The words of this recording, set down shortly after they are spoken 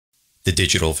The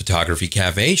Digital Photography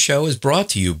Cafe show is brought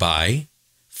to you by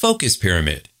Focus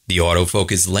Pyramid, the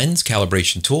autofocus lens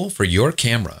calibration tool for your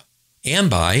camera, and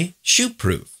by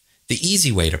ShootProof, the easy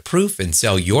way to proof and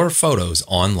sell your photos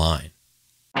online.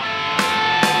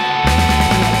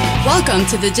 Welcome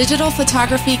to the Digital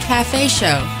Photography Cafe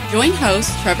show. Join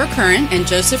hosts Trevor Curran and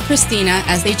Joseph Christina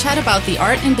as they chat about the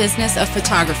art and business of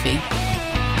photography.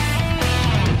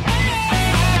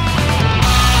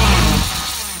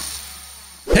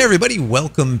 Hey everybody,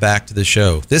 welcome back to the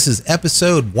show. This is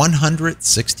episode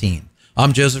 116.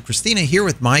 I'm Joseph Christina here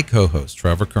with my co-host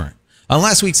Trevor Curran. On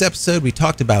last week's episode, we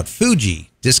talked about Fuji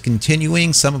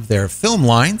discontinuing some of their film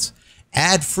lines,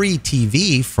 ad-free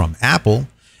TV from Apple,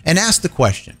 and asked the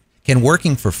question, can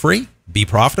working for free be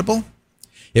profitable?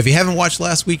 If you haven't watched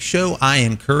last week's show, I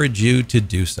encourage you to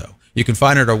do so. You can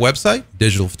find it at our website,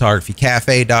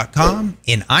 digitalphotographycafe.com,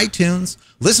 in iTunes,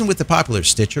 listen with the popular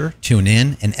Stitcher,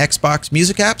 TuneIn, and Xbox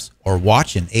music apps, or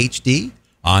watch in HD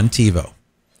on TiVo.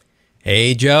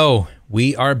 Hey, Joe.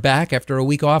 We are back after a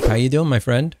week off. How you doing, my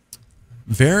friend?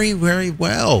 Very, very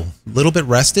well. A little bit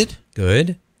rested.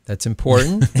 Good. That's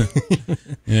important.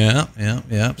 Yeah.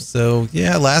 So,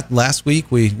 yeah, last week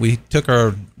we took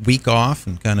our week off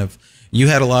and kind of, you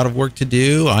had a lot of work to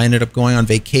do. I ended up going on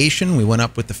vacation. We went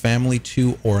up with the family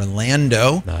to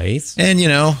Orlando. Nice. And, you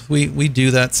know, we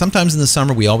do that. Sometimes in the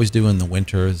summer, we always do in the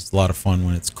winter. It's a lot of fun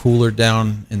when it's cooler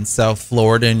down in South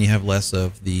Florida and you have less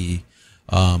of the,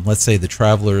 let's say, the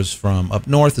travelers from up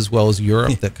north as well as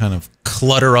Europe that kind of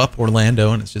clutter up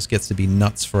Orlando, and it just gets to be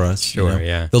nuts for us. Sure, you know,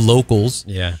 yeah. the locals.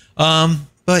 Yeah.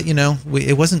 But, you know,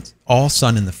 it wasn't all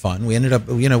sun in the fun. We ended up,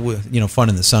 fun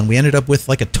in the sun. We ended up with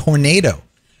like a tornado.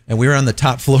 And we were on the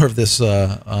top floor of this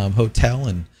hotel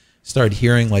and started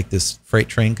hearing like this freight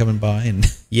train coming by. And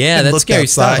yeah, and that's scary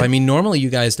outside. stuff. I mean, normally you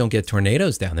guys don't get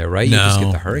tornadoes down there, right? You just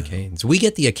get the hurricanes. We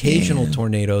get the occasional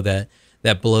tornado that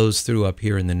blows through up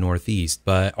here in the Northeast,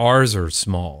 but ours are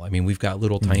small. I mean, we've got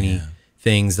little tiny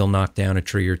things. They'll knock down a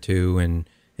tree or two, and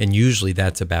usually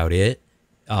that's about it.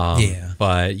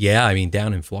 But yeah, I mean,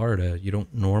 down in Florida, you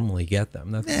don't normally get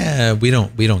them. We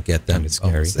don't get them. It's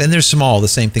scary. And they're small. The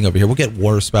same thing over here. We'll get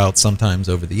water spouts sometimes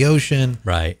over the ocean.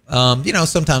 Right.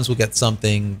 Sometimes we'll get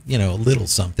something, a little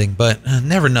something, but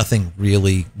never nothing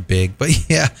really big. But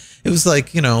yeah, it was like,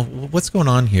 what's going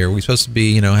on here? We're supposed to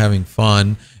be, having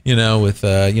fun, with,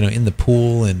 in the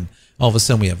pool, and all of a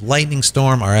sudden we have lightning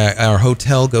storm. Our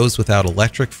hotel goes without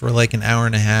electric for like an hour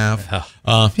and a half.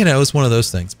 It was one of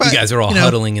those things. But, you guys are all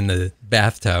huddling in the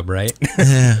bathtub, right?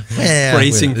 Yeah,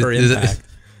 bracing for impact.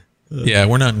 Yeah,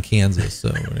 we're not in Kansas,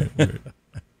 so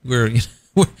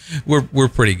we're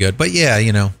pretty good. But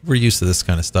yeah, we're used to this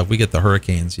kind of stuff. We get the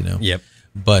hurricanes, Yep.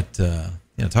 But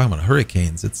talking about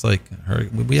hurricanes, it's like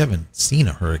we haven't seen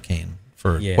a hurricane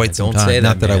for quite some time. Say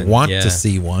not that I want Yeah. to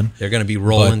see one. They're going to be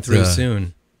rolling through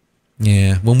soon.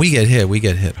 Yeah, when we get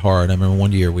hit hard. I remember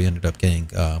one year we ended up getting,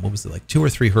 like 2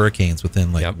 or 3 hurricanes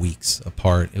within like weeks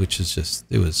apart, which is just,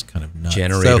 it was kind of nuts.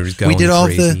 Generators going we did all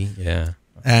crazy. Yeah.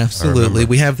 Absolutely.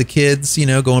 We have the kids,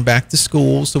 going back to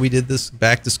school. So we did this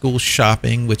back to school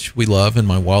shopping, which we love, and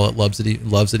my wallet loves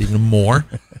it even more.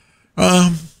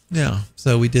 Yeah,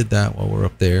 so we did that while we're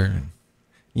up there. And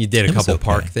you did a couple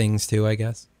park things too, I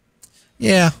guess.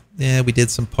 Yeah, we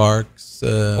did some parks.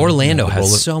 Orlando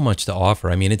has so much to offer.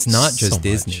 I mean, it's not just so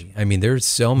Disney. much. I mean, there's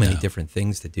so many different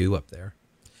things to do up there.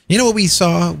 You know what we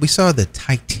saw? We saw the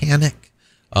Titanic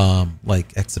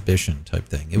exhibition type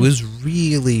thing. It was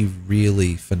really,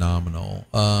 really phenomenal.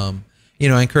 I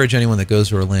encourage anyone that goes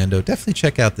to Orlando, definitely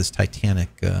check out this Titanic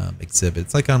exhibit.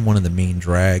 It's like on one of the main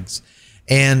drags.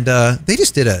 And they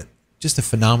just did a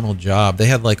phenomenal job. They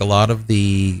had like a lot of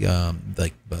the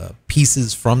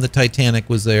pieces from the Titanic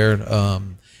was there,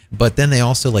 but then they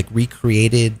also like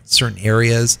recreated certain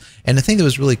areas. And the thing that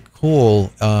was really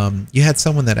cool, you had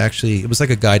someone that actually, it was like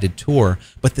a guided tour,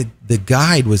 but the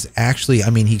guide was actually, I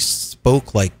mean, he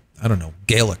spoke like, I don't know,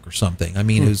 Gaelic or something. I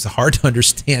mean, it was hard to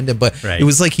understand him, but It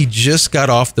was like he just got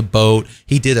off the boat.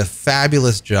 He did a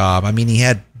fabulous job. I mean, he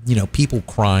had, people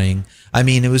crying. I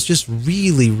mean, it was just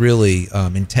really, really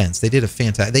intense. They did a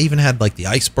fantastic. They even had like the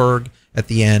iceberg at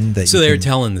the end. So they were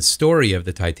telling the story of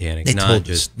the Titanic, not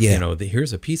just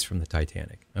here's a piece from the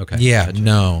Titanic. Okay. Yeah. Gotcha.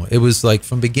 No, it was like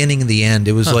from beginning to the end.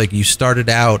 It was like you started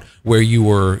out where you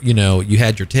were, you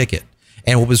had your ticket,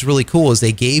 and what was really cool is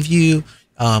they gave you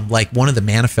like one of the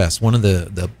manifests, one of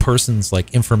the person's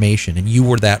like information, and you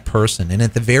were that person. And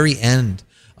at the very end,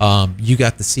 you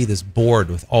got to see this board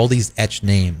with all these etched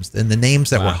names, and the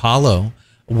names that were hollow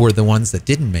were the ones that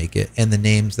didn't make it, and the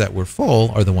names that were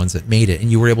full are the ones that made it.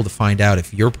 And you were able to find out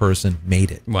if your person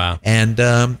made it. Wow. And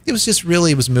it was just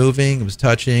really, it was moving, it was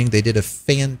touching. They did a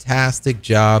fantastic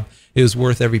job. It was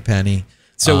worth every penny.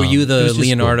 So were you the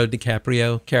Leonardo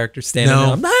DiCaprio character standing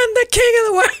there? I'm the king of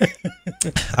the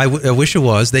world. I wish it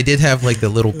was. They did have like the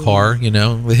little car, you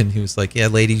know, and he was like, yeah,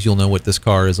 ladies, you'll know what this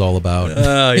car is all about.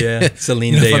 Oh, yeah.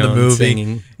 Celine Dion from the movie.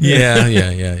 Singing.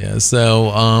 Yeah.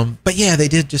 So, but yeah, they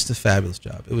did just a fabulous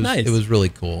job. It was nice. It was really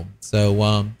cool.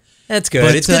 So, that's good.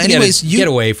 But, it's good to you get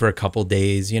away for a couple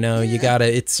days. You know, you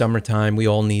gotta. It's summertime. We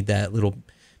all need that little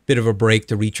bit of a break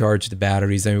to recharge the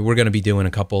batteries. I mean, we're going to be doing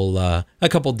a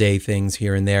couple day things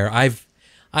here and there. I've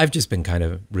just been kind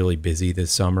of really busy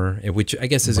this summer, which I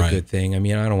guess is a good thing. I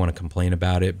mean, I don't want to complain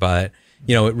about it, but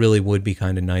you know, it really would be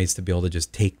kind of nice to be able to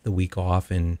just take the week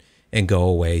off and go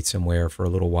away somewhere for a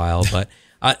little while. But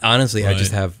honestly, I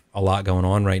just have a lot going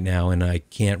on right now, and I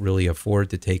can't really afford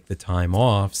to take the time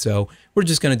off. So we're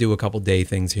just going to do a couple day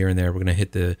things here and there. We're going to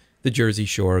hit the Jersey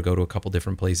Shore, go to a couple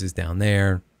different places down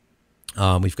there.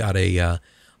 We've got a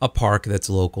park that's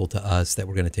local to us that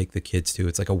we're going to take the kids to.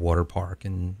 It's like a water park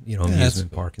and, you know,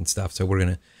 amusement park and stuff. So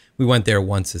we went there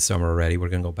once this summer already. We're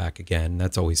going to go back again.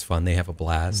 That's always fun. They have a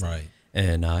blast. Right.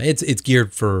 And it's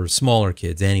geared for smaller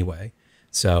kids anyway.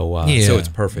 So so it's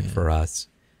perfect for us.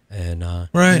 And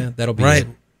that'll be it.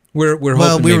 We're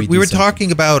hoping we were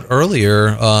talking about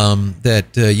earlier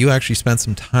that you actually spent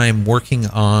some time working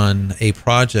on a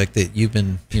project that you've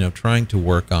been, you know, trying to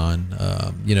work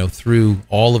on, you know, through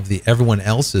all of everyone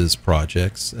else's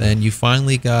projects, and you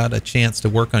finally got a chance to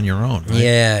work on your own, right?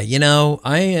 Yeah, you know,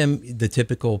 I am the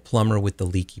typical plumber with the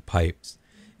leaky pipes.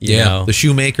 You know? The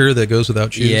shoemaker that goes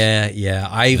without shoes.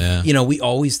 Yeah. You know, we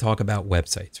always talk about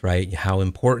websites, right? How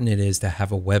important it is to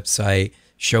have a website,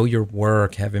 show your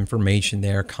work, have information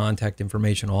there, contact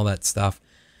information, all that stuff.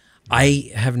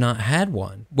 I have not had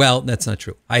one. Well, that's not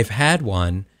true. I've had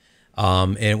one,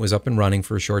 and it was up and running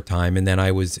for a short time, and then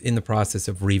I was in the process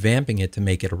of revamping it to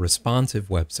make it a responsive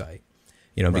website,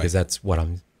 you know, because that's what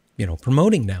I'm, you know,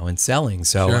 promoting now and selling.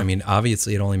 So, I mean,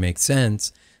 obviously it only makes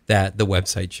sense that the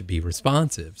website should be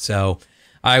responsive. So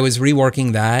I was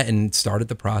reworking that and started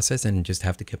the process and just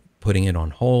have to keep putting it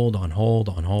on hold. And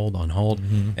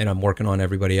I'm working on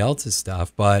everybody else's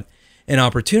stuff. But an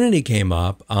opportunity came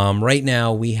up. Right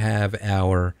now we have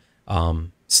our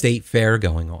state fair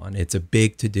going on. It's a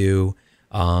big to-do.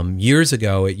 Years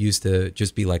ago, it used to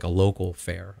just be like a local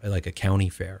fair, like a county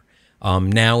fair.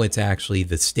 Now it's actually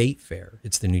the state fair.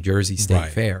 It's the New Jersey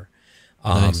State Fair.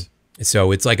 Nice.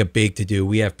 So it's like a big to-do.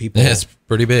 We have people. It's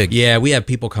pretty big. Yeah, we have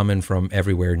people coming from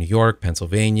everywhere: New York,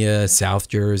 Pennsylvania, South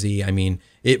Jersey. I mean,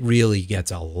 it really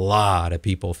gets a lot of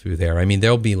people through there. I mean,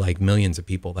 there'll be like millions of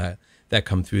people that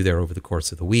come through there over the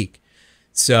course of the week.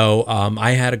 So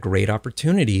I had a great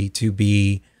opportunity to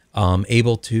be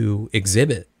able to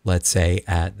exhibit, let's say,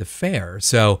 at the fair.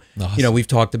 So, you know, we've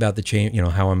talked about you know,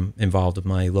 how I'm involved with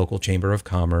my local Chamber of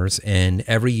Commerce, and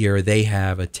every year they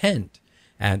have a tent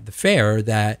at the fair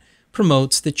that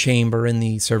promotes the chamber and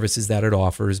the services that it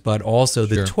offers, but also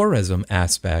the tourism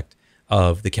aspect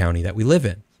of the county that we live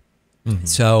in.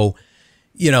 So,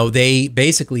 you know, they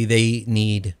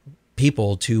need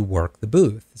people to work the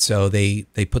booth. So they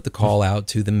put the call out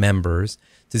to the members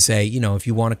to say, you know, if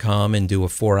you want to come and do a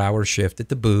 4-hour shift at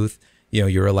the booth, you know,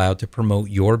 you're allowed to promote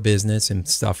your business and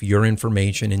stuff your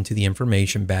information into the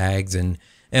information bags and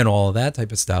all of that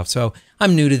type of stuff. So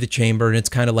I'm new to the chamber, and it's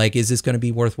kind of like, is this going to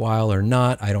be worthwhile or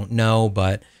not? I don't know,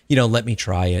 but, you know, let me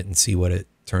try it and see what it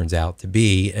turns out to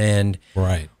be. And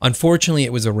unfortunately,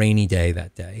 it was a rainy day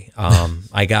that day.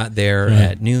 I got there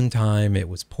at noontime. It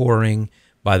was pouring.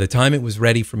 By the time it was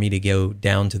ready for me to go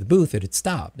down to the booth, it had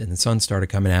stopped and the sun started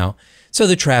coming out. So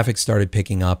the traffic started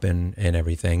picking up and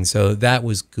everything. So that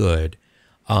was good.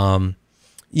 You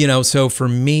know, so for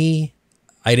me,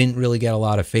 I didn't really get a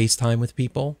lot of FaceTime with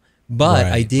people, but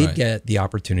I did get the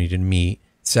opportunity to meet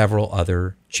several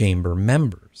other chamber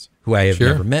members who I have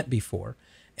never met before.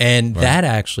 And that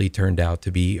actually turned out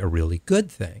to be a really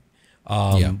good thing.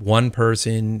 One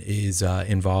person is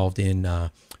involved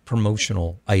in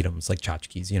promotional items like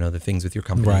tchotchkes, you know, the things with your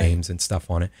company names and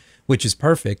stuff on it, which is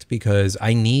perfect because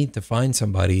I need to find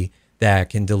somebody that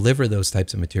can deliver those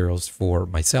types of materials for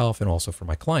myself and also for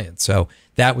my clients. So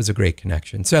that was a great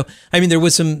connection. So, I mean, there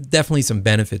was definitely some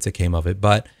benefits that came of it,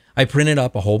 but I printed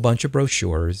up a whole bunch of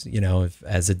brochures, you know,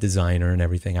 as a designer and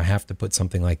everything, I have to put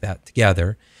something like that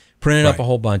together, printed up a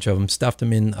whole bunch of them, stuffed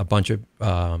them in a bunch of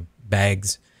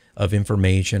bags of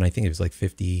information. I think it was like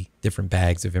 50 different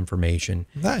bags of information.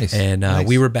 Nice. And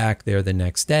we were back there the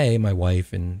next day, my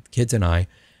wife and kids and I,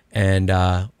 and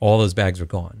all those bags were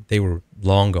gone. They were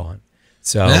long gone.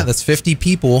 So yeah, that's 50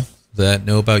 people that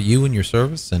know about you and your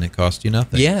service, and it costs you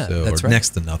nothing. Yeah, so, that's or right. next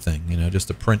to nothing, just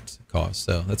a print cost.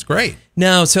 So that's great.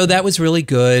 No, so that was really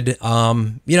good.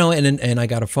 And I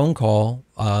got a phone call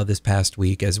this past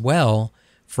week as well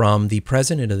from the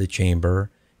president of the chamber,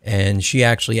 and she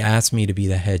actually asked me to be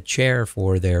the head chair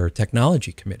for their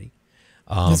technology committee.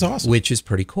 That's awesome. Which is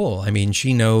pretty cool. I mean,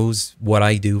 she knows what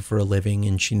I do for a living,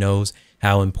 and she knows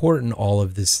how important all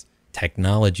of this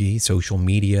technology, social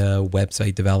media,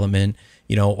 website development,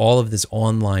 all of this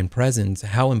online presence,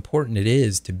 how important it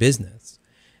is to business.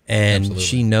 And Absolutely.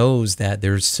 she knows that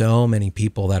there's so many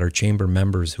people that are chamber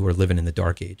members who are living in the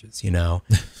dark ages,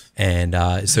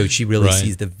 and so she really Right.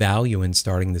 sees the value in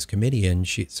starting this committee. And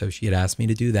she had asked me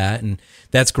to do that, and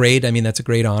that's great. I mean, that's a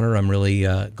great honor. I'm really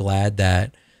glad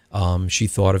that she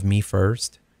thought of me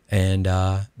first, and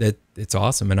that it's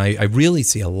awesome. And I really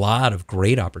see a lot of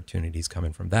great opportunities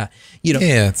coming from that.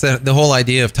 Yeah, it's the whole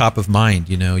idea of top of mind.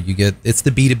 It's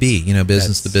the B2B,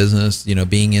 business to business.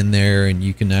 Being in there, and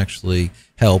you can actually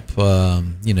help.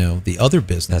 The other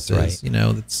businesses.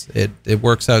 That's right. It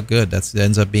works out good. It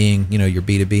ends up being your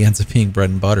B2B ends up being bread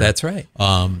and butter. That's right.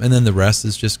 And then the rest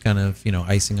is just kind of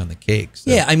icing on the cake.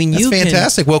 So Yeah, I mean, that's you can-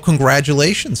 fantastic. Well,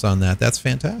 congratulations on that. That's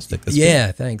fantastic. That's Yeah,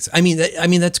 good. thanks. I mean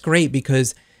that's great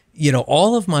because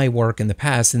all of my work in the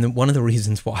past, and one of the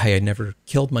reasons why I never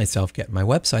killed myself getting my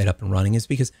website up and running is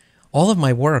because all of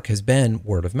my work has been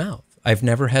word of mouth. I've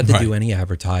never had to do any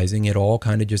advertising. It all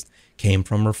kind of just came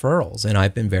from referrals, and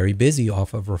I've been very busy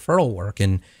off of referral work.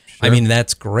 And I mean,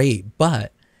 that's great,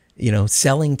 but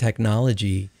selling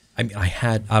technology, I mean, I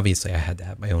had to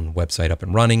have my own website up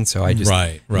and running. So I just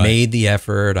made the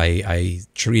effort. I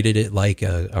treated it like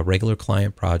a regular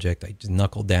client project. I just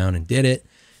knuckled down and did it,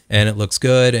 and it looks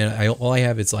good. And all I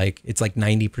have is it's like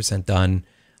 90% done.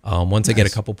 Once I get a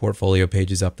couple portfolio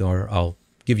pages up there, I'll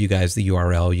give you guys the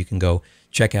URL. You can go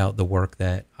check out the work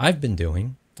that I've been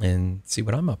doing and see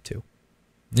what I'm up to.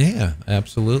 Yeah,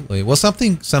 absolutely. Well,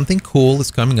 something cool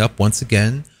is coming up once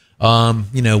again.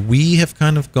 We have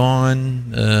kind of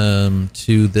gone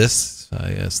to this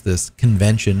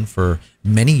convention for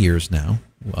many years now,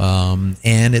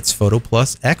 and it's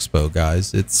PhotoPlus Expo,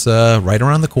 guys. It's right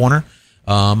around the corner,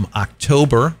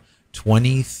 October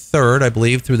 23rd, I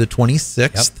believe, through the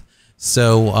 26th. Yep.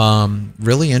 So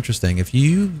really interesting. If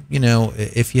you're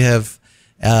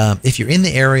in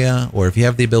the area, or if you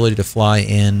have the ability to fly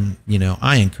in,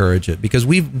 I encourage it, because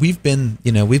we've been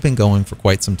going for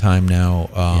quite some time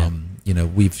now.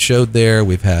 We've showed there,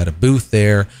 we've had a booth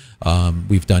there,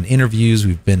 we've done interviews,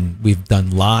 we've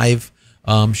done live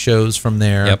shows from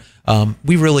there. Yep.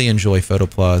 We really enjoy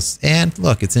PhotoPlus, and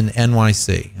look, it's in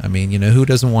NYC. I mean, who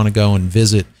doesn't want to go and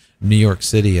visit New York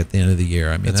City at the end of the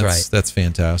year? I mean, that's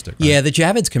fantastic. Right? Yeah, the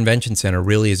Javits Convention Center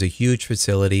really is a huge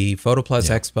facility. PhotoPlus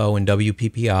Expo and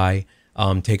WPPI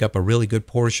take up a really good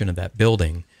portion of that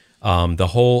building. The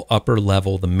whole upper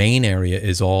level, the main area,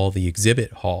 is all the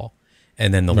exhibit hall,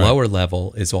 and then the lower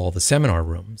level is all the seminar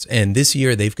rooms. And this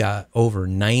year they've got over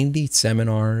 90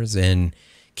 seminars and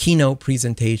keynote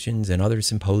presentations and other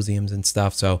symposiums and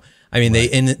stuff. So I mean,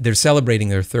 they're celebrating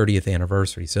their 30th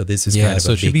anniversary. So this is kind of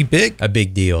it should be big. A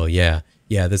big deal. Yeah.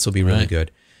 Yeah, this will be really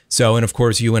good. So, and of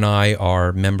course, you and I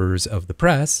are members of the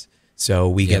press. So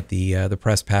we get the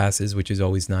press passes, which is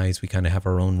always nice. We kind of have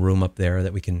our own room up there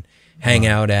that we can hang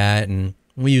out at. And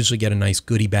we usually get a nice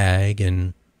goodie bag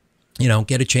and,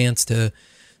 get a chance to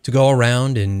go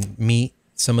around and meet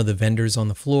some of the vendors on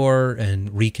the floor and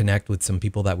reconnect with some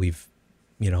people that we've,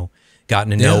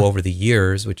 gotten to know over the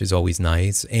years, which is always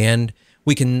nice. And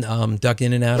we can duck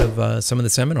in and out of some of the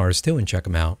seminars too and check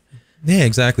them out. Yeah,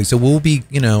 exactly. So we'll be,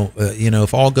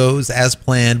 if all goes as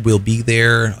planned, we'll be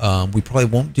there. We probably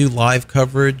won't do live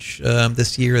coverage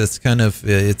this year. It's kind of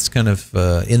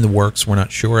in the works. We're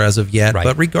not sure as of yet. Right.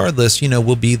 But regardless,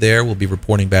 we'll be there. We'll be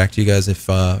reporting back to you guys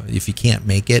if you can't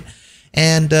make it.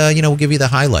 And, we'll give you the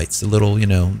highlights, a little,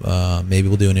 maybe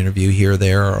we'll do an interview here or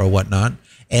there or whatnot.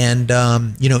 And,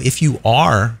 if you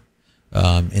are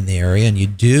in the area and you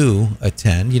do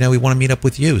attend, we want to meet up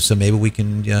with you. So maybe we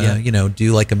can,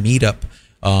 do like a meetup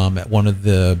at one of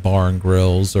the bar and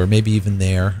grills, or maybe even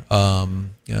there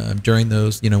during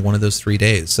those, one of those 3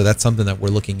 days. So that's something that we're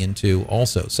looking into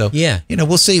also. So,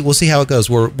 we'll see how it goes.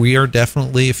 We are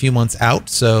definitely a few months out.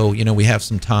 So, we have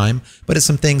some time, but it's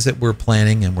some things that we're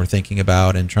planning and we're thinking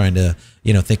about and trying to,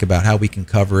 think about how we can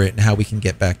cover it and how we can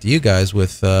get back to you guys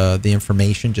with the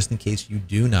information, just in case you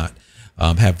do not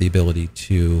have the ability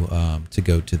to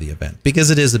go to the event,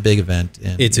 because it is a big event.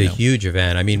 And, it's a huge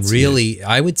event. I mean, really,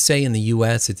 I would say in the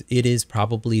U.S. it is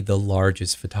probably the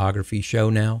largest photography show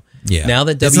now. Yeah. Now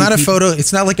that it's not a photo,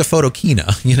 it's not like a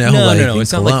Photokina, you know. No,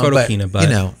 it's not like Photokina, but you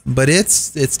know, but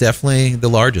it's definitely the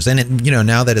largest. And it, you know,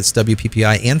 now that it's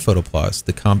WPPI and PhotoPlus,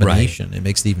 the combination, it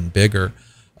makes it even bigger.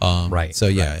 Right. So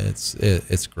yeah,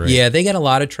 it's great. Yeah, they get a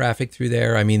lot of traffic through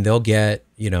there. I mean, they'll get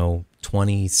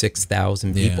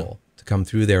 26,000 people to come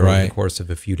through there over the course of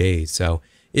a few days. So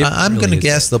I'm going to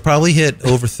guess they'll probably hit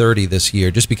over 30 this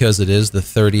year, just because it is the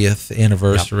 30th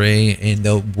anniversary, and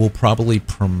we'll probably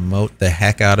promote the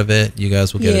heck out of it. You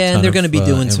guys will get a ton and they're going to be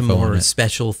doing some info more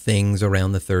special things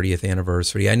around the 30th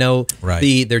anniversary. I know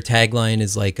their tagline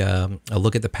is like a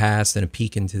look at the past and a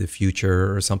peek into the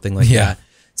future, or something like that.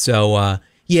 So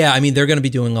yeah, I mean, they're going to be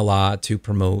doing a lot to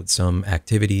promote some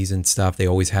activities and stuff. They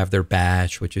always have their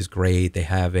bash, which is great. They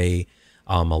have a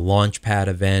launch pad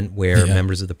event where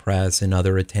members of the press and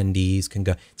other attendees can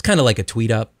go. It's kind of like a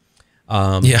tweet up.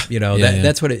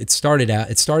 That's what it started out.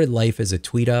 It started life as a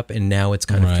tweet up, and now it's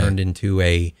kind of turned into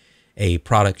a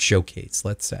product showcase,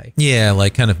 let's say. Yeah,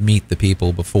 like kind of meet the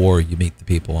people before you meet the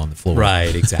people on the floor.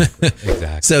 Right, exactly.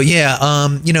 Exactly. So yeah,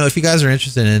 if you guys are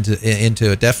interested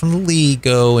into it, definitely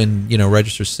go and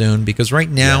register soon, because right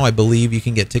now I believe you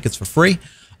can get tickets for free.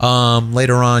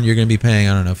 Later on, you're going to be paying,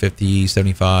 I don't know, 50,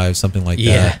 75, something like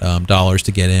that, dollars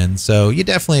to get in. So you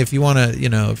definitely, if you want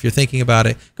to, if you're thinking about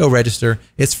it, go register.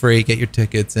 It's free. Get your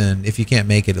tickets. And if you can't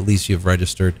make it, at least you've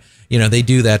registered. They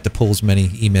do that to pull as many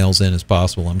emails in as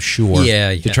possible, I'm sure,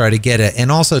 to try to get it.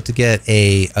 And also to get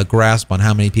a grasp on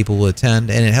how many people will attend.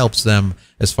 And it helps them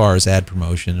as far as ad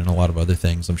promotion and a lot of other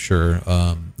things, I'm sure,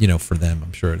 for them.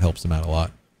 I'm sure it helps them out a lot.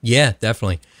 Yeah,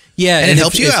 definitely. Yeah, and it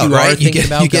helps you out, right? You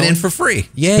get in for free.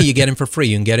 Yeah, you get in for free.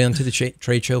 You can get into the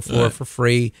trade show floor for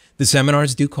free. The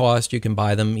seminars do cost. You can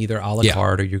buy them either a la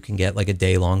carte, or you can get like a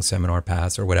day-long seminar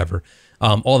pass or whatever.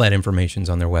 All that information's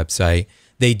on their website.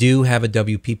 They do have a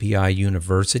WPPI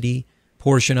University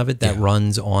portion of it that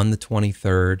runs on the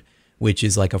 23rd, which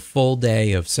is like a full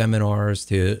day of seminars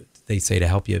they say to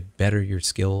help you better your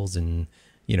skills and,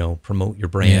 promote your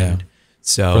brand. Yeah.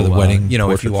 So, for the wedding,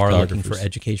 if you are looking for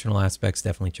educational aspects,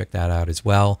 definitely check that out as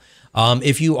well.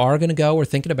 If you are going to go or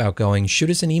thinking about going,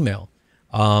 shoot us an email.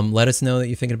 Let us know that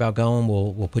you're thinking about going.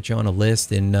 We'll put you on a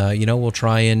list, and we'll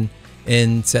try and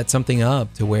set something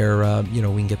up to where we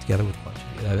can get together with a bunch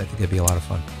of you. I think it'd be a lot of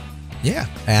fun. Yeah,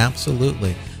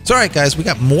 absolutely. So, all right, guys, we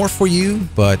got more for you,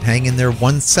 but hang in there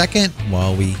 1 second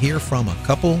while we hear from a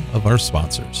couple of our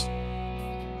sponsors.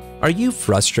 Are you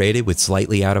frustrated with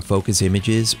slightly out of focus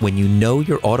images when you know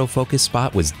your autofocus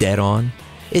spot was dead on?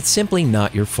 It's simply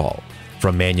not your fault.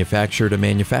 From manufacturer to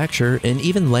manufacturer, and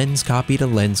even lens copy to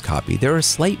lens copy, there are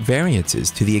slight variances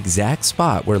to the exact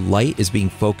spot where light is being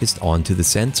focused onto the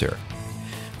sensor.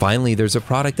 Finally, there's a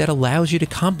product that allows you to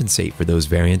compensate for those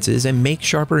variances and make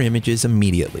sharper images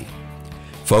immediately.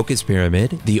 Focus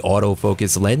Pyramid, the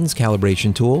autofocus lens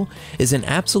calibration tool, is an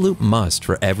absolute must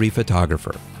for every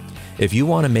photographer. If you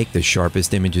want to make the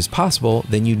sharpest images possible,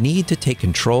 then you need to take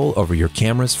control over your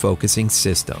camera's focusing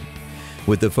system.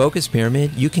 With the Focus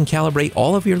Pyramid, you can calibrate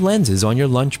all of your lenses on your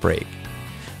lunch break.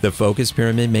 The Focus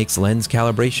Pyramid makes lens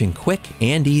calibration quick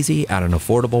and easy at an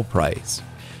affordable price.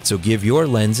 So give your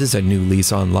lenses a new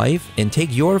lease on life and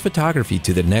take your photography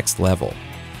to the next level.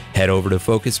 Head over to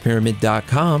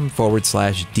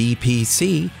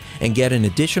focuspyramid.com/DPC and get an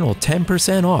additional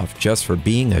 10% off just for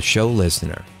being a show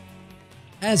listener.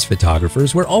 As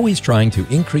photographers, we're always trying to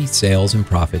increase sales and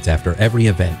profits after every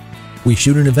event. We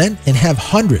shoot an event and have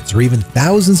hundreds or even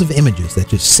thousands of images that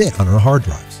just sit on our hard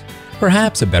drives.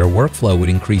 Perhaps a better workflow would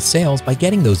increase sales by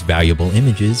getting those valuable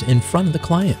images in front of the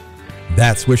client.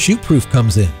 That's where ShootProof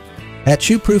comes in. At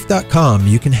shootproof.com,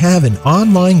 you can have an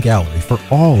online gallery for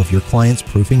all of your clients'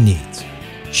 proofing needs.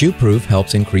 ShootProof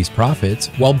helps increase profits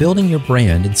while building your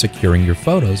brand and securing your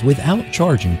photos without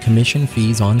charging commission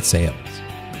fees on sales.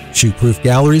 ShootProof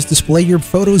galleries display your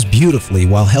photos beautifully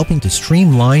while helping to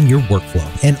streamline your workflow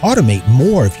and automate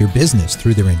more of your business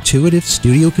through their intuitive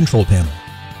studio control panel.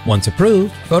 Once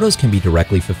approved, photos can be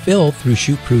directly fulfilled through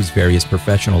ShootProof's various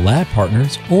professional lab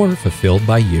partners or fulfilled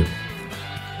by you.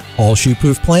 All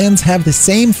ShootProof plans have the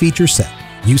same feature set.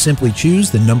 You simply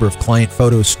choose the number of client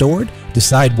photos stored,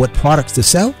 decide what products to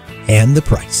sell, and the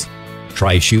price.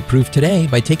 Try ShootProof today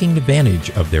by taking advantage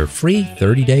of their free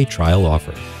 30-day trial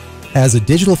offer. As a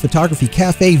Digital Photography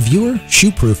Cafe viewer,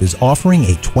 ShootProof is offering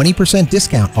a 20%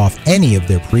 discount off any of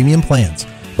their premium plans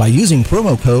by using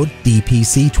promo code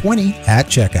DPC20 at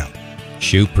checkout.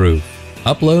 ShootProof.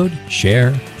 Upload,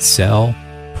 share, sell,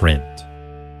 print.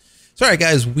 So, all right,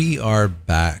 guys, we are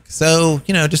back. So,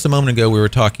 just a moment ago, we were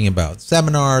talking about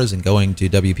seminars and going to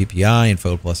WPPI and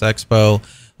PhotoPlus Expo.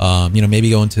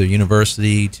 Maybe going to a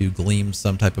university to glean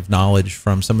some type of knowledge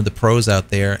from some of the pros out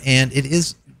there. And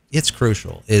it's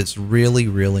crucial. It's really,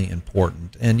 really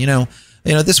important. And,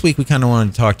 this week we kind of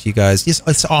wanted to talk to you guys.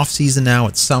 It's off season now.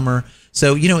 It's summer.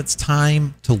 So, it's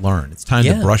time to learn. It's time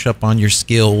to brush up on your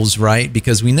skills, right?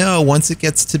 Because we know once it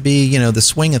gets to be, the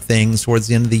swing of things towards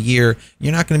the end of the year,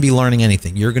 you're not going to be learning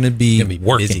anything. You're going to be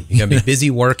working. Busy. You're going to be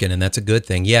busy working, and that's a good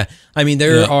thing. Yeah. I mean,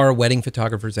 there are wedding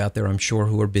photographers out there, I'm sure,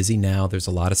 who are busy now. There's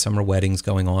a lot of summer weddings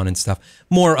going on and stuff.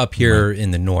 More up here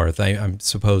in the north. I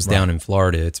suppose down in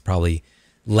Florida, it's probably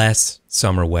less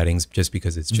summer weddings just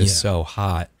because it's just so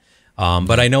hot.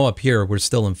 But I know up here, we're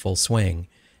still in full swing.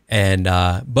 And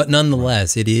but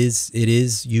nonetheless, it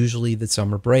is usually the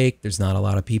summer break. There's not a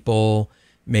lot of people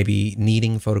maybe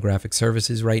needing photographic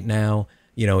services right now.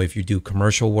 If you do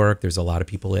commercial work, there's a lot of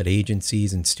people at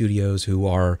agencies and studios who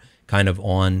are kind of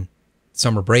on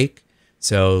summer break.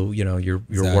 So, your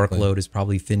workload is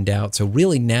probably thinned out. So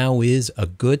really now is a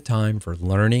good time for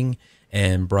learning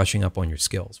and brushing up on your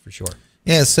skills for sure.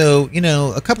 Yeah. So,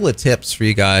 a couple of tips for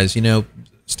you guys,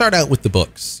 start out with the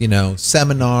books,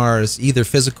 seminars, either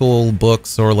physical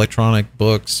books or electronic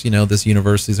books, this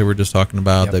universities that we're just talking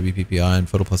about, WPPI and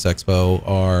PhotoPlus Expo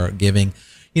are giving,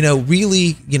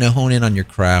 really, hone in on your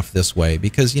craft this way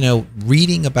because,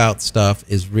 reading about stuff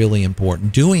is really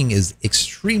important. Doing is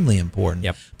extremely important,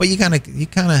 but you kind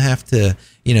of have to,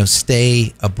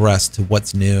 stay abreast to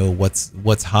what's new,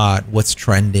 what's hot, what's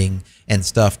trending and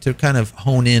stuff to kind of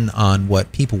hone in on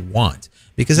what people want.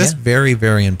 Because that's very,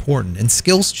 very important. And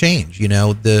skills change.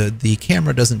 The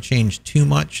camera doesn't change too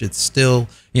much. It's still,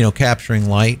 capturing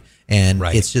light. And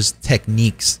it's just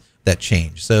techniques that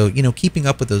change. So, keeping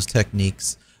up with those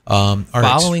techniques are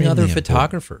following other important.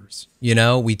 Photographers.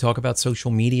 We talk about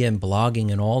social media and blogging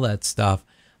and all that stuff.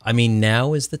 I mean,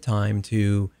 now is the time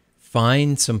to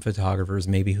find some photographers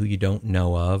maybe who you don't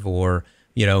know of or,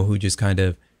 who just kind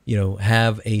of,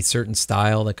 have a certain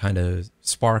style that kind of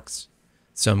sparks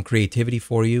some creativity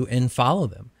for you and follow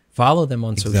them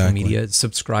on social media,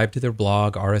 subscribe to their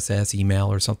blog, RSS,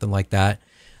 email, or something like that.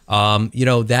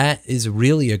 That is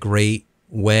really a great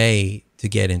way to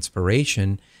get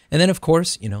inspiration. And then of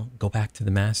course, go back to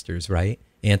the masters, right?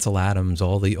 Ansel Adams,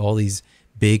 all these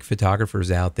big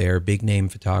photographers out there, big name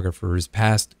photographers,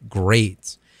 past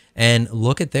greats, and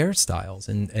look at their styles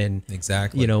and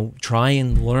try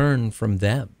and learn from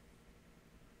them.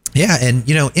 Yeah. And,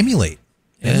 emulate.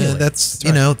 That's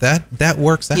that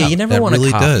works out. Yeah, you never want to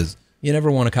really copy. Does. You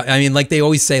never want to copy. I mean, like they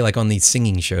always say, like on these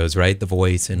singing shows, right? The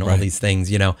Voice and all these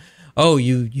things. Oh,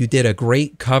 you did a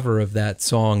great cover of that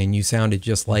song and you sounded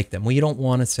just like them. Well, you don't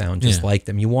want to sound just like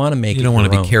them. You want to make it your own. You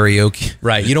don't want to be karaoke,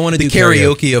 right? You don't want to do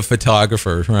karaoke of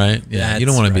photographers, right? Yeah, you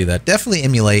don't want to be that. Definitely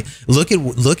emulate. Look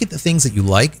at the things that you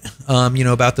like,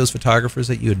 about those photographers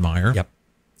that you admire,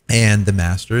 and the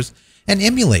masters. And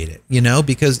emulate it,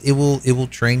 because it will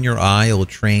train your eye. It will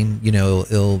train,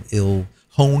 it'll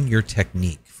hone your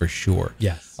technique for sure.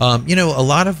 Yes. A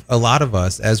lot of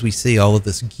us, as we see all of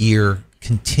this gear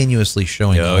continuously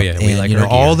showing up, and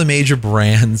all the major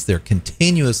brands, they're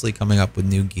continuously coming up with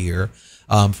new gear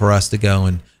for us to go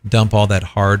and dump all that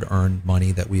hard-earned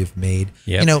money that we have made.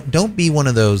 Yep. Don't be one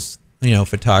of those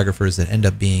photographers that end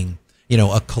up being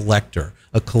a collector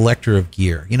of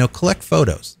gear. Collect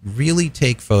photos. Really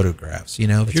take photographs.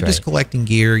 If you're just collecting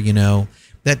gear,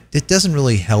 that it doesn't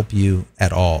really help you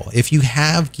at all. If you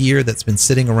have gear that's been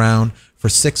sitting around for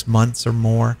 6 months or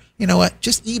more, you know what?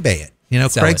 Just eBay it.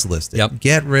 Sell Craigslist it. Yep.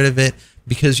 Get rid of it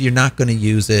because you're not going to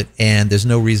use it, and there's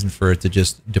no reason for it to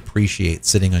just depreciate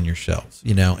sitting on your shelves.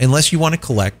 Unless you want to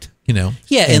collect.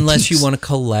 Unless you want to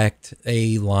collect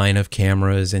a line of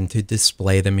cameras and to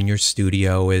display them in your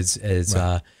studio as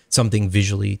something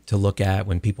visually to look at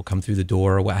when people come through the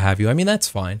door or what have you. I mean, that's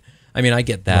fine. I mean, I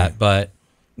get that. But,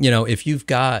 if you've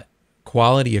got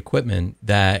quality equipment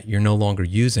that you're no longer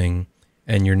using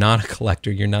and you're not a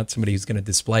collector, you're not somebody who's going to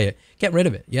display it, get rid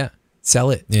of it. Yeah.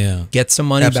 Sell it. Yeah. Get some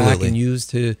money back and use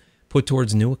to put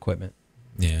towards new equipment.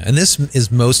 Yeah, and this is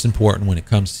most important when it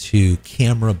comes to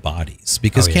camera bodies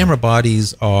because camera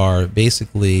bodies are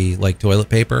basically like toilet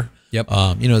paper. Yep.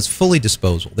 It's fully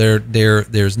disposable.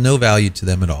 There's no value to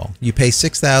them at all. You pay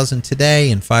 $6,000 today,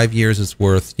 in 5 years it's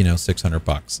worth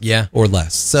 $600. Yeah. Or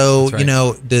less. So That's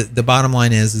right. the bottom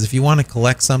line is if you want to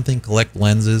collect something, collect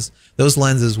lenses. Those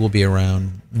lenses will be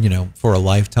around for a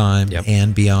lifetime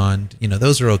and beyond.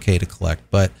 Those are okay to collect,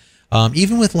 but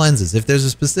even with lenses, if there's a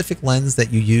specific lens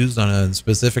that you used on a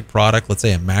specific product, let's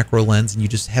say a macro lens, and you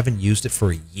just haven't used it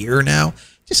for a year now,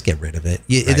 just get rid of it.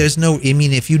 Right. There's no, I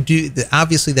mean, if you do,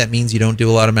 obviously that means you don't do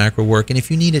a lot of macro work. And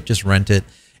if you need it, just rent it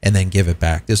and then give it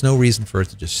back. There's no reason for it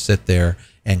to just sit there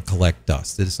and collect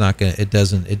dust. It's not going to, it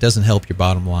doesn't help your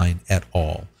bottom line at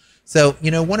all. So,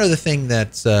 one other thing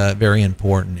that's very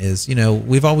important is,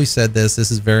 we've always said this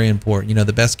is very important.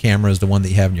 The best camera is the one that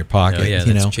you have in your pocket. Oh, yeah,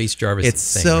 that's Chase Jarvis.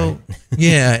 It's thing, so, right?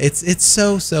 yeah, it's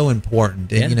so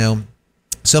important. Yeah. And,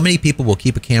 so many people will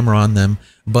keep a camera on them,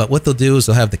 but what they'll do is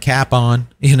they'll have the cap on,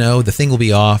 the thing will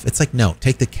be off. It's like, no,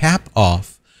 take the cap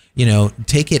off,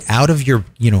 take it out of your,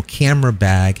 camera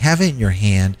bag, have it in your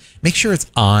hand, make sure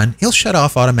it's on. It'll shut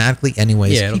off automatically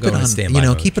anyways. Yeah, it'll keep go it on, on standby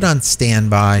mode. keep it on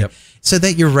standby. Yep. So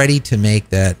that you're ready to make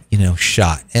that,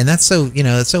 shot. And that's so,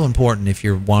 that's so important if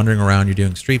you're wandering around, you're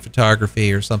doing street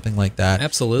photography or something like that.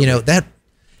 Absolutely. That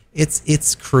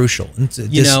it's crucial.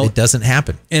 It doesn't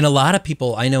happen. And a lot of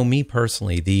people, I know me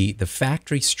personally, the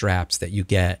factory straps that you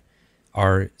get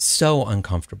are so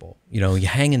uncomfortable. You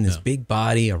hang in this big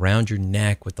body around your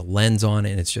neck with the lens on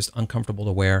it, and it's just uncomfortable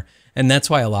to wear. And that's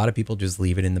why a lot of people just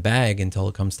leave it in the bag until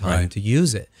it comes time to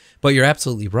use it. But you're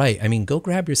absolutely right. I mean, go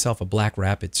grab yourself a Black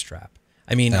Rapid strap.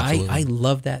 I mean, I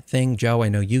love that thing, Joe. I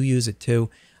know you use it too.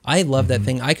 I love that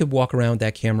thing. I could walk around with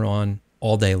that camera on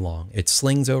all day long. It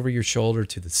slings over your shoulder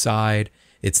to the side.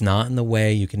 It's not in the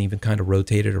way. You can even kind of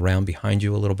rotate it around behind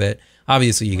you a little bit.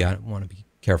 Obviously, you want to be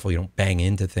careful you don't bang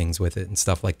into things with it and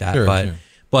stuff like that. Sure.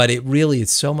 But it really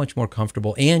is so much more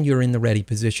comfortable, and you're in the ready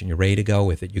position. You're ready to go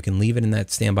with it. You can leave it in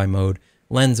that standby mode,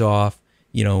 lens off,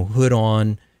 hood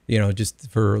on,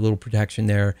 just for a little protection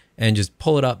there, and just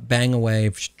pull it up, bang away,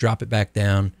 drop it back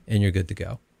down, and you're good to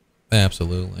go.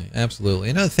 Absolutely.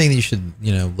 Another thing that you should,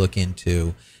 look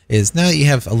into is now that you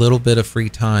have a little bit of free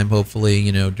time,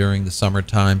 hopefully, during the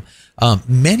summertime,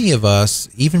 many of us,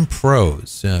 even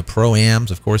pros, pro-ams,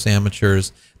 of course,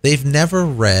 amateurs, they've never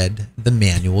read the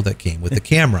manual that came with the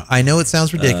camera. I know it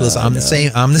sounds ridiculous. I'm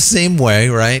the same way,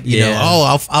 right?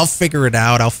 I'll figure it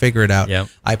out. Yep.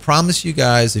 I promise you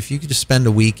guys, if you could just spend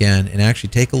a weekend and actually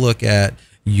take a look at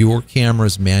your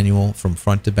camera's manual from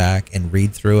front to back and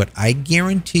read through it, I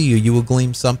guarantee you will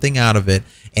glean something out of it,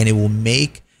 and it will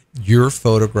make your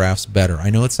photographs better. I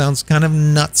know it sounds kind of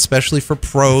nuts, especially for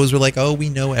pros. We're like, oh, we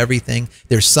know everything.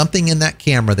 There's something in that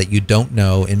camera that you don't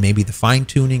know, and maybe the fine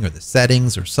tuning or the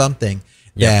settings or something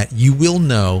that you will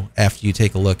know after you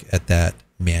take a look at that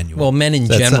manual. Well, men in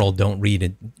general don't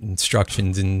read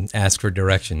instructions and ask for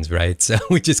directions, right? So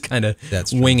we just kind of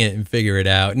wing it and figure it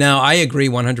out. Now, I agree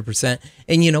 100%.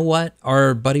 And you know what?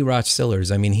 Our buddy Roch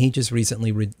Sillers, I mean, he just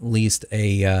recently released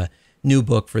a new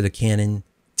book for the Canon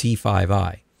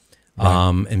T5i.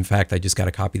 In fact, I just got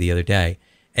a copy the other day.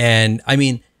 And I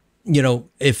mean,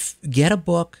 if get a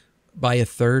book by a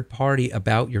third party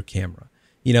about your camera,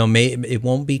 it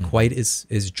won't be quite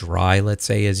as dry, let's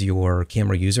say, as your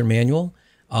camera user manual.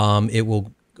 It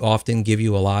will often give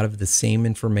you a lot of the same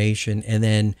information. And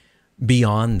then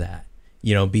beyond that,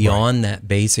 beyond that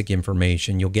basic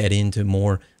information, you'll get into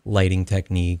more lighting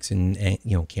techniques and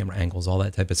camera angles, all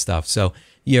that type of stuff. So,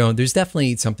 there's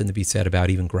definitely something to be said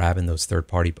about even grabbing those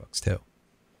third-party books too.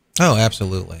 Oh,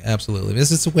 absolutely.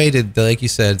 This is a way to, like you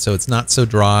said, so it's not so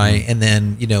dry. And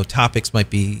then, topics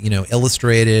might be,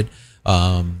 illustrated,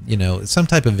 some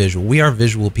type of visual. We are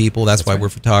visual people. That's why we're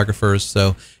photographers.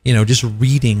 So, just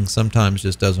reading sometimes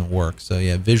just doesn't work. So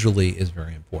yeah, visually is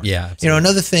very important. Yeah. Absolutely.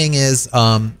 Another thing is,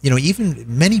 even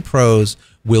many pros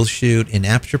will shoot in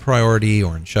aperture priority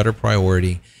or in shutter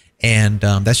priority. And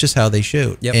that's just how they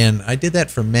shoot. Yep. And I did that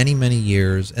for many, many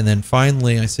years. And then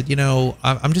finally I said,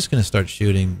 I'm just going to start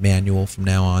shooting manual from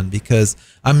now on because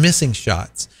I'm missing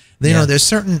shots. There's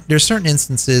certain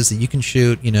instances that you can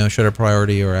shoot, shutter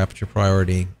priority or aperture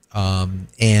priority,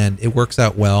 and it works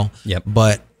out well. Yep.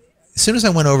 But as soon as I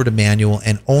went over to manual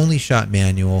and only shot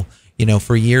manual,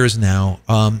 for years now,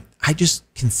 I just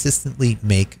consistently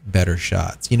make better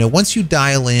shots. Once you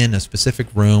dial in a specific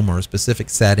room or a specific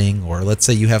setting, or let's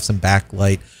say you have some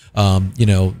backlight,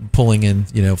 pulling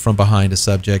in, from behind a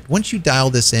subject. Once you dial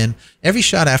this in, every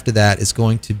shot after that is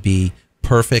going to be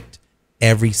perfect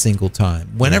every single time.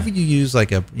 Whenever you use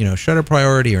like a, shutter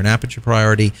priority or an aperture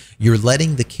priority, you're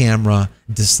letting the camera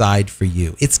decide for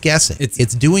you. It's guessing.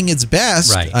 It's doing its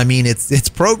best. Right. I mean, it's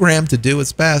programmed to do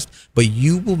its best, but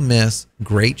you will miss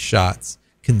great shots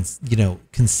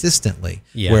consistently.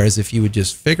 Yeah. Whereas if you would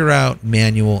just figure out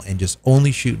manual and just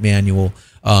only shoot manual,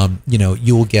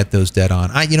 you will get those dead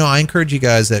on. I encourage you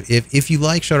guys that if you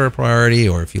like shutter priority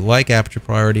or if you like aperture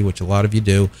priority, which a lot of you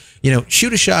do,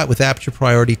 shoot a shot with aperture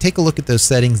priority, take a look at those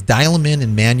settings, dial them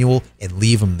in manual, and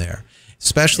leave them there.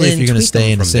 Especially if you're going to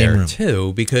stay in the same room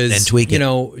too, because and tweak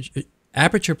it.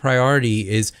 aperture priority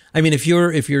is, I mean, if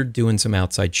you're doing some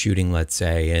outside shooting, let's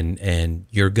say, and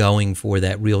you're going for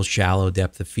that real shallow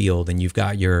depth of field, and you've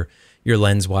got your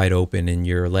lens wide open and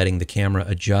you're letting the camera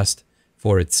adjust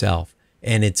for itself,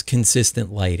 and it's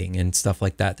consistent lighting and stuff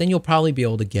like that, then you'll probably be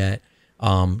able to get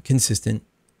consistent,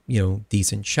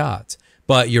 decent shots.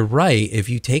 But you're right. If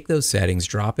you take those settings,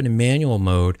 drop it in manual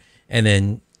mode, and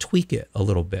then tweak it a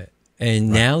little bit, and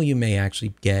now you may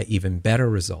actually get even better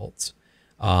results.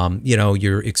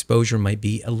 Your exposure might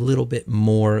be a little bit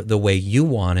more the way you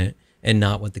want it and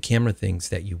not what the camera thinks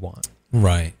that you want.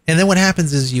 Right. And then what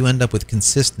happens is you end up with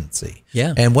consistency.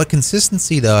 Yeah. And what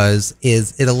consistency does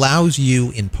is it allows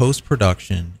you in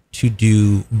post-production to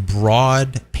do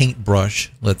broad paintbrush,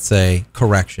 let's say,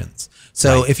 corrections.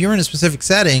 So if you're in a specific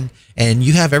setting and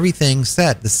you have everything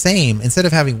set the same, instead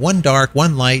of having one dark,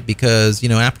 one light, because,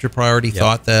 aperture priority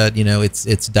thought that,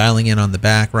 it's dialing in on the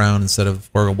background instead of,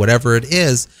 or whatever it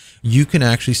is, you can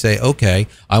actually say, okay,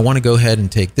 I want to go ahead and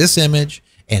take this image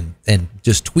and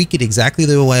just tweak it exactly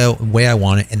the way I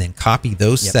want it, and then copy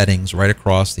those settings right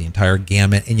across the entire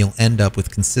gamut, and you'll end up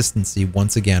with consistency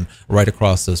once again right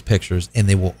across those pictures, and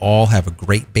they will all have a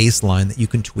great baseline that you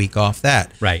can tweak off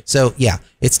that. Right. So yeah,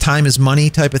 it's time is money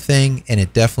type of thing, and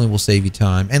it definitely will save you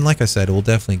time. And like I said, it will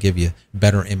definitely give you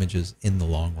better images in the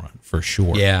long run for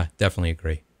sure. Yeah, definitely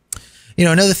agree.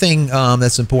 Another thing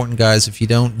that's important, guys, if you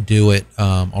don't do it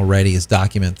already, is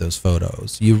document those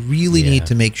photos. You really need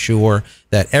to make sure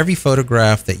that every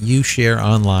photograph that you share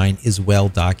online is well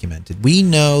documented. We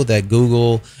know that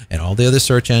Google and all the other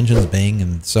search engines, Bing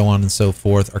and so on and so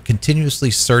forth, are continuously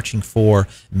searching for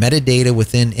metadata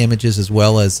within images as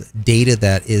well as data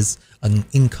that is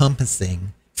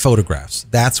encompassing photographs.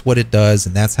 That's what it does,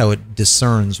 and that's how it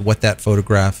discerns what that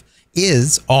photograph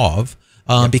is of.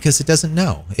 Because it doesn't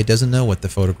know. It doesn't know what the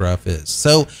photograph is.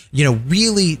 So,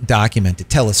 really document it.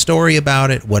 Tell a story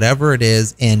about it, whatever it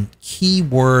is, and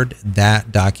keyword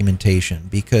that documentation,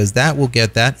 because that will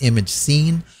get that image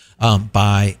seen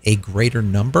by a greater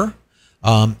number.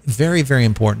 Very, very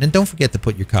important. And don't forget to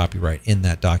put your copyright in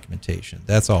that documentation.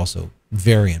 That's also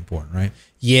very important, right?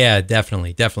 Yeah,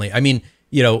 definitely. Definitely. I mean,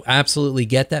 absolutely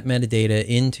get that metadata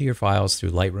into your files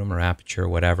through Lightroom or Aperture or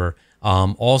whatever.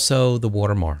 Also, the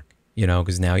watermark.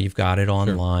 Because now you've got it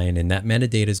online, and that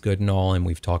metadata is good and all. And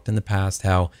we've talked in the past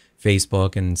how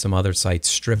Facebook and some other sites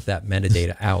strip that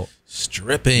metadata out.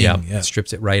 Stripping. Yep,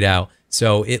 strips it right out.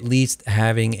 So at least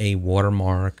having a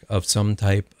watermark of some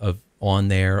type of on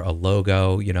there, a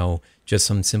logo, just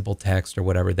some simple text or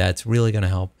whatever, that's really going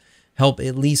to help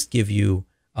at least give you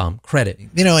credit.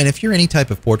 And if you're any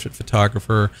type of portrait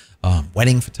photographer,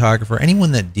 wedding photographer,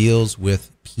 anyone that deals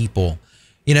with people,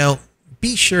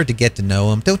 be sure to get to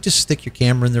know them. Don't just stick your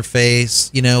camera in their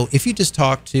face. If you just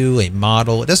talk to a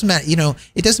model, it doesn't matter.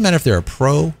 It doesn't matter if they're a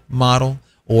pro model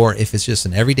or if it's just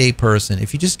an everyday person.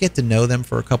 If you just get to know them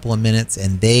for a couple of minutes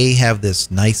and they have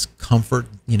this nice comfort,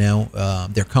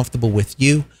 they're comfortable with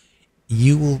you,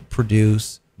 you will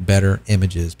produce better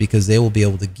images because they will be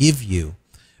able to give you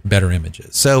better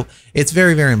images. So it's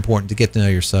very, very important to get to know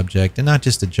your subject and not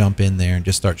just to jump in there and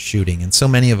just start shooting. And so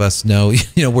many of us know,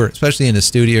 we're especially in the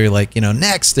studio, you're like,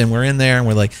 next, and we're in there and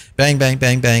we're like, bang, bang,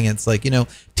 bang, bang. It's like,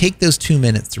 take those 2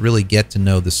 minutes to really get to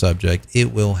know the subject.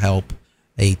 It will help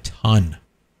a ton.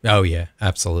 Oh yeah,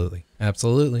 absolutely.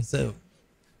 Absolutely.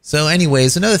 So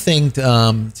anyways, another thing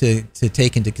to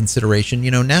take into consideration,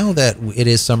 now that it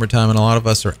is summertime and a lot of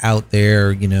us are out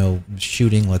there,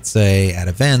 shooting, let's say, at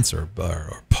events or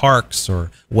parks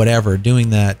or whatever, doing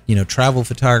that, travel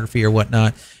photography or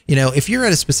whatnot, if you're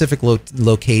at a specific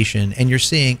location and you're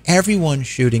seeing everyone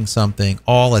shooting something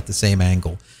all at the same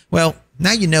angle, well,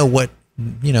 now what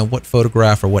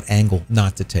photograph or what angle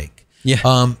not to take.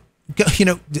 Yeah.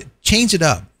 Change it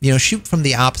up. Shoot from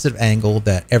the opposite angle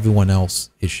that everyone else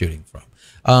is shooting from.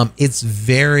 It's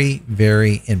very,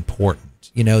 very important.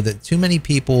 That too many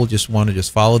people just want to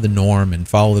just follow the norm and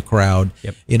follow the crowd.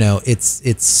 Yep.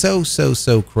 It's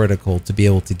so critical to be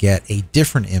able to get a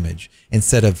different image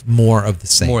instead of more of the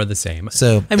same. More of the same.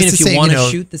 So I mean, if you want to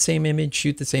shoot the same image,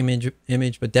 shoot the same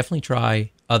image, but definitely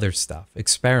try other stuff.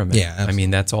 Experiment. Yeah, absolutely. I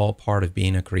mean, that's all part of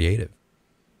being a creative.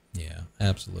 Yeah,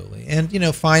 absolutely. And,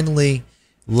 finally,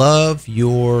 love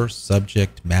your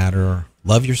subject matter.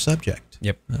 Love your subject.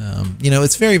 Yep.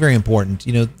 It's very, very important.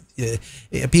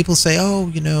 People say, oh,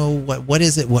 what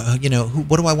is it? What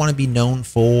do I want to be known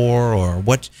for? Or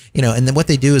what, and then what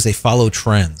they do is they follow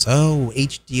trends. Oh,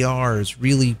 HDR is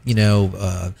really,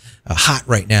 hot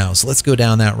right now. So let's go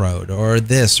down that road, or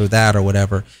this or that or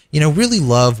whatever. Really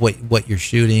love what you're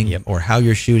shooting or how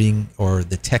you're shooting or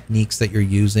the techniques that you're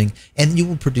using, and you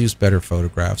will produce better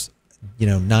photographs.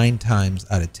 9 times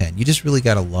out of 10. You just really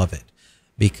got to love it,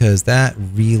 because that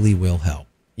really will help.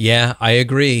 Yeah, I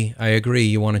agree.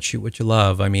 You want to shoot what you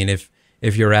love. I mean, if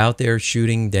you're out there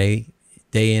shooting day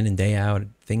in and day out,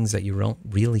 things that you don't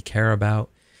really care about,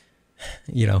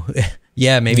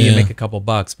 maybe you make a couple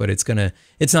bucks, but it's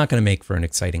not gonna make for an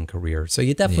exciting career. So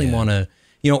you definitely want to,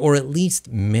 or at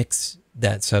least mix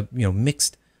that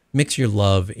mix your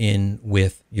love in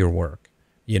with your work.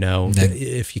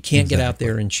 If you can't get out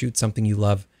there and shoot something you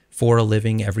love for a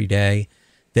living every day,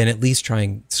 then at least try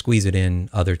and squeeze it in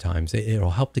other times.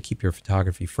 It'll help to keep your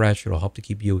photography fresh. It'll help to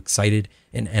keep you excited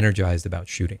and energized about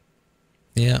shooting.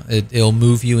 Yeah, it'll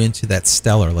move you into that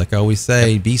stellar. Like I always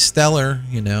say, be stellar.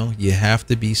 You have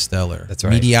to be stellar. That's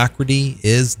right. Mediocrity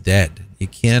is dead. You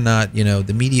cannot,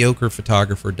 the mediocre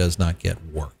photographer does not get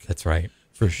work. That's right.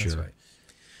 For sure. That's right.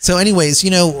 So anyways,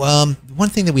 one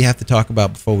thing that we have to talk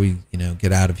about before we,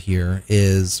 get out of here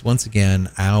is, once again,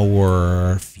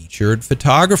 our featured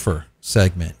photographer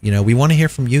segment. We want to hear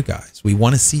from you guys. We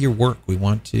want to see your work. We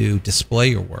want to display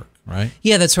your work, right?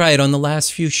 Yeah, that's right. On the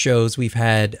last few shows, we've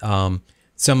had some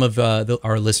of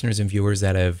our listeners and viewers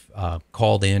that have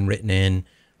called in, written in,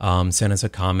 sent us a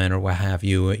comment or what have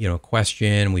you, a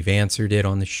question. We've answered it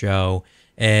on the show.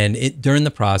 And during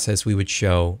the process, we would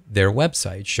show their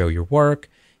website, show your work,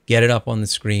 get it up on the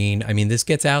screen. I mean, this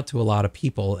gets out to a lot of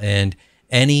people, and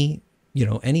any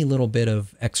little bit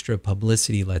of extra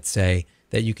publicity, let's say,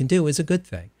 that you can do is a good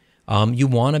thing. You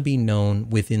want to be known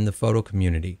within the photo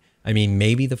community. I mean,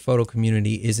 maybe the photo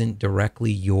community isn't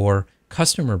directly your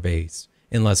customer base,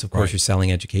 unless, of course, you're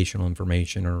selling educational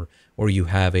information or you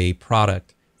have a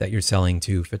product that you're selling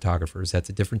to photographers. That's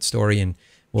a different story, and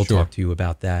we'll talk to you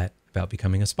about that, about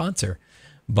becoming a sponsor.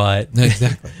 But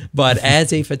exactly. But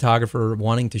as a photographer,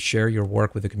 wanting to share your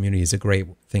work with the community is a great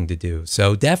thing to do.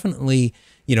 So definitely,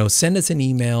 send us an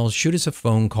email, shoot us a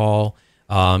phone call.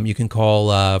 You can call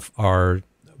our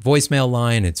voicemail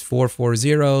line. It's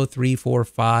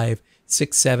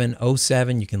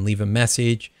 440-345-6707. You can leave a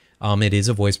message. It is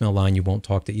a voicemail line. You won't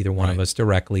talk to either one of us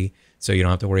directly, so you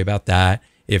don't have to worry about that.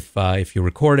 If you're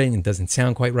recording and it doesn't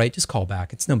sound quite right, just call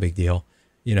back. It's no big deal,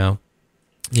 Yeah,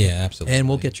 absolutely. And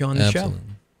we'll get you on the show.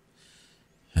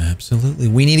 Absolutely.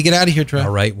 We need to get out of here, Trey. All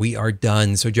right, we are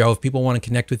done. So, Joe, if people want to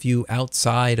connect with you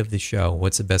outside of the show,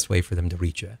 what's the best way for them to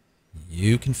reach you?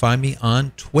 You can find me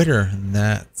on Twitter, and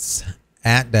that's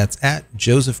at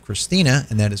Joseph Christina,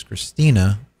 and that is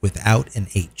Christina without an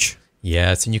H.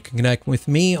 Yes, and you can connect with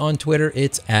me on Twitter.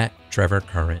 It's at Trevor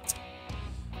Current.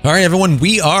 All right, everyone,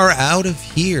 we are out of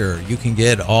here. You can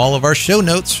get all of our show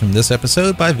notes from this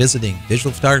episode by visiting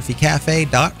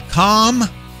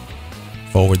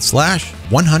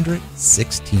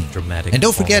digitalphotographycafe.com/116. Dramatic. And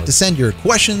don't forget to send your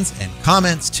questions and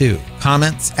comments to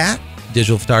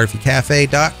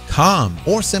comments@digitalphotographycafe.com,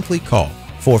 or simply call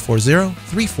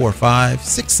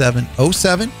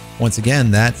 440-345-6707. Once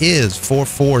again, that is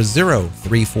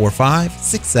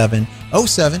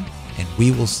 440-345-6707, and we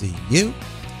will see you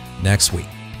next week.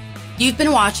 You've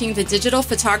been watching the Digital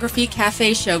Photography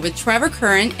Cafe Show with Trevor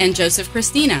Current and Joseph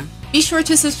Christina. Be sure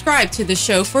to subscribe to the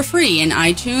show for free in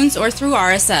iTunes or through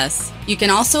RSS. You can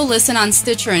also listen on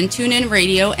Stitcher and TuneIn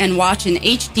Radio and watch in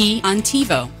HD on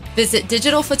TiVo. Visit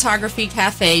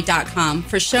digitalphotographycafe.com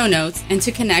for show notes and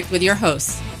to connect with your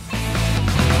hosts.